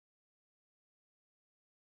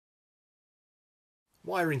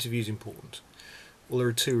Why are interviews important? Well, there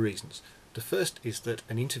are two reasons. The first is that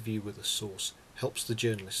an interview with a source helps the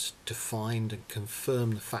journalist to find and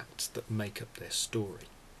confirm the facts that make up their story.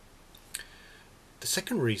 The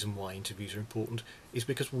second reason why interviews are important is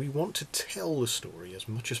because we want to tell the story as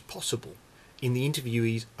much as possible in the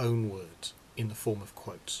interviewee's own words, in the form of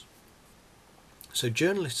quotes. So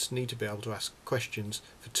journalists need to be able to ask questions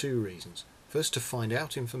for two reasons. First, to find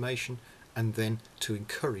out information, and then to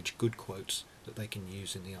encourage good quotes that they can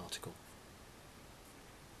use in the article.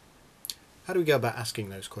 How do we go about asking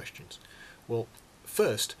those questions? Well,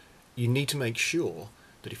 first, you need to make sure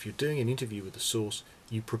that if you're doing an interview with a source,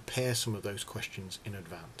 you prepare some of those questions in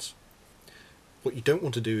advance. What you don't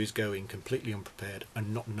want to do is go in completely unprepared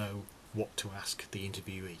and not know what to ask the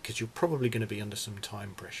interviewee, because you're probably going to be under some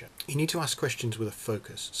time pressure. You need to ask questions with a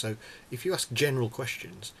focus. So if you ask general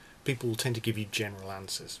questions, people will tend to give you general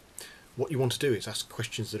answers. What you want to do is ask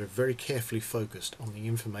questions that are very carefully focused on the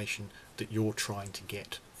information that you're trying to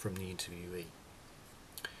get from the interviewee.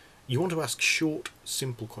 You want to ask short,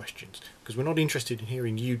 simple questions, because we're not interested in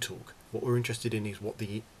hearing you talk. What we're interested in is what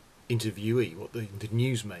the interviewee, what the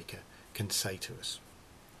newsmaker can say to us.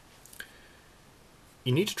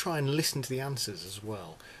 You need to try and listen to the answers as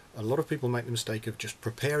well. A lot of people make the mistake of just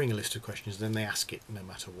preparing a list of questions, then they ask it no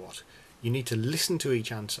matter what. You need to listen to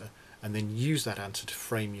each answer and then use that answer to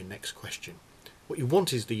frame your next question. What you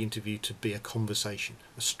want is the interview to be a conversation,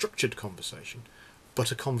 a structured conversation,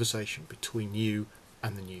 but a conversation between you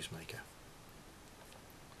and the newsmaker.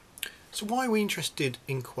 So why are we interested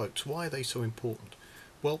in quotes? Why are they so important?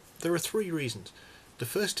 Well, there are three reasons. The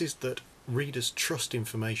first is that readers trust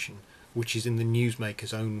information which is in the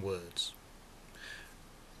newsmaker's own words.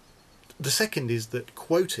 The second is that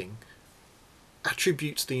quoting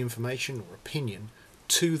attributes the information or opinion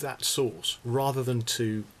to that source rather than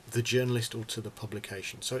to the journalist or to the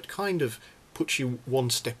publication. So it kind of puts you one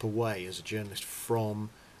step away as a journalist from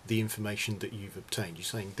the information that you've obtained. You're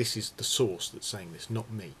saying this is the source that's saying this,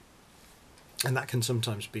 not me. And that can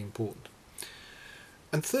sometimes be important.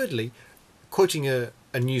 And thirdly, quoting a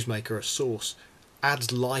newsmaker, a source,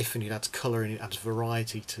 adds life and it adds colour and it adds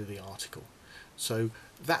variety to the article. So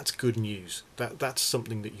that's good news. That's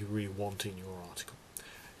something that you really want in your article.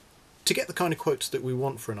 To get the kind of quotes that we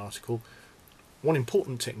want for an article, one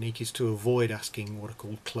important technique is to avoid asking what are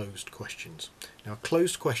called closed questions. Now, a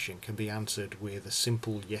closed question can be answered with a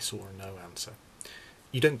simple yes or no answer.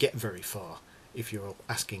 You don't get very far if you're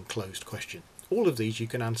asking closed questions. All of these you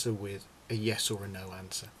can answer with a yes or a no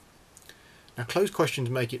answer. Now, closed questions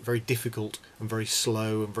make it very difficult and very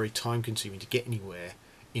slow and very time consuming to get anywhere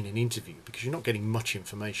in an interview because you're not getting much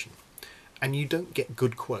information and you don't get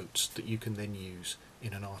good quotes that you can then use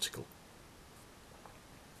in an article.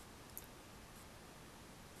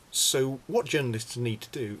 So what journalists need to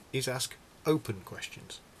do is ask open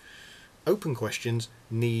questions. Open questions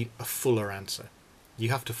need a fuller answer. You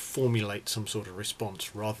have to formulate some sort of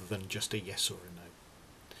response rather than just a yes or a no.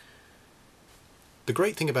 The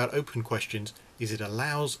great thing about open questions is it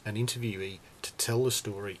allows an interviewee to tell the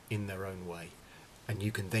story in their own way, and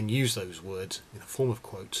you can then use those words in the form of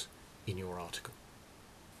quotes in your article.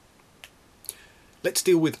 Let's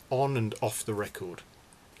deal with on and off the record.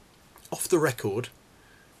 Off the record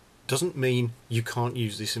doesn't mean you can't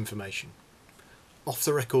use this information. Off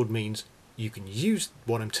the record means you can use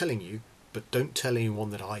what I'm telling you, but don't tell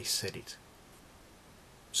anyone that I said it.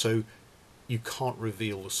 So you can't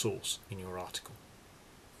reveal the source in your article.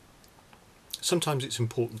 Sometimes it's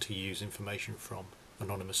important to use information from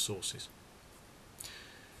anonymous sources.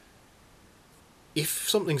 If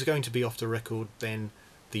something's going to be off the record, then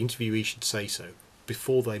the interviewee should say so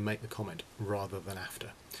before they make the comment rather than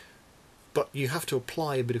after. But you have to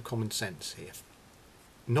apply a bit of common sense here.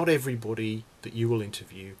 Not everybody that you will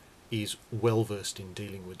interview is well versed in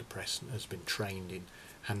dealing with the press and has been trained in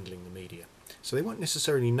handling the media. So they won't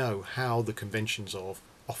necessarily know how the conventions of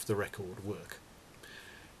off the record work.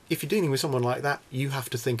 If you're dealing with someone like that, you have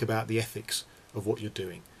to think about the ethics of what you're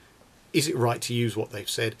doing. Is it right to use what they've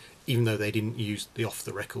said even though they didn't use the off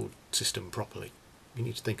the record system properly? You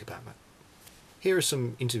need to think about that. Here are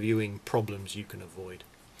some interviewing problems you can avoid.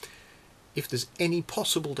 If there's any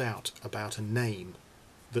possible doubt about a name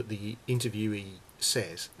that the interviewee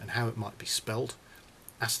says and how it might be spelled,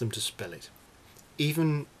 ask them to spell it.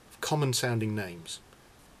 Even common sounding names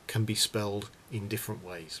can be spelled in different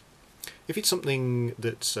ways. If it's something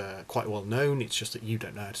that's quite well known, it's just that you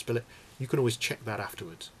don't know how to spell it, you can always check that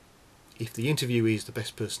afterwards. If the interviewee is the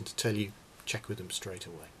best person to tell you, check with them straight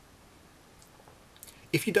away.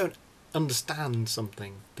 If you don't understand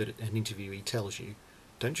something that an interviewee tells you,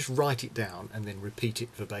 don't just write it down and then repeat it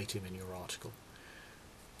verbatim in your article.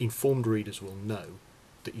 Informed readers will know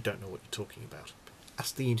that you don't know what you're talking about.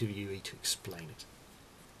 Ask the interviewee to explain it.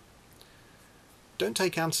 Don't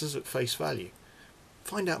take answers at face value.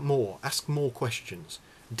 Find out more, ask more questions,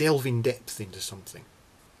 delve in depth into something.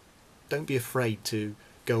 Don't be afraid to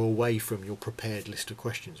go away from your prepared list of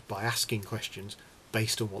questions by asking questions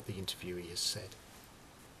based on what the interviewee has said.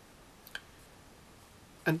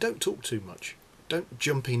 And don't talk too much. Don't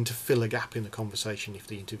jump in to fill a gap in the conversation if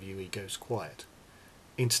the interviewee goes quiet.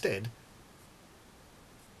 Instead,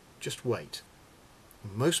 just wait.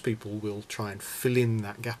 Most people will try and fill in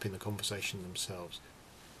that gap in the conversation themselves.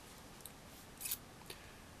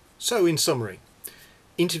 So, in summary,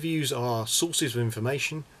 interviews are sources of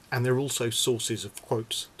information, and they're also sources of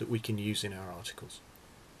quotes that we can use in our articles.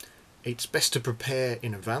 It's best to prepare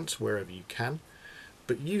in advance wherever you can,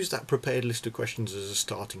 but use that prepared list of questions as a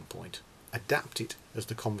starting point. Adapt it as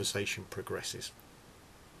the conversation progresses.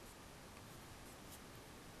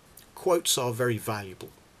 Quotes are very valuable,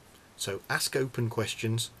 so ask open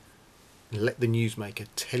questions and let the newsmaker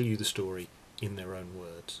tell you the story in their own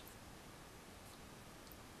words.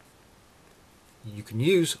 You can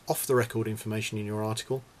use off-the-record information in your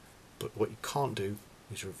article, but what you can't do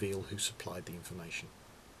is reveal who supplied the information.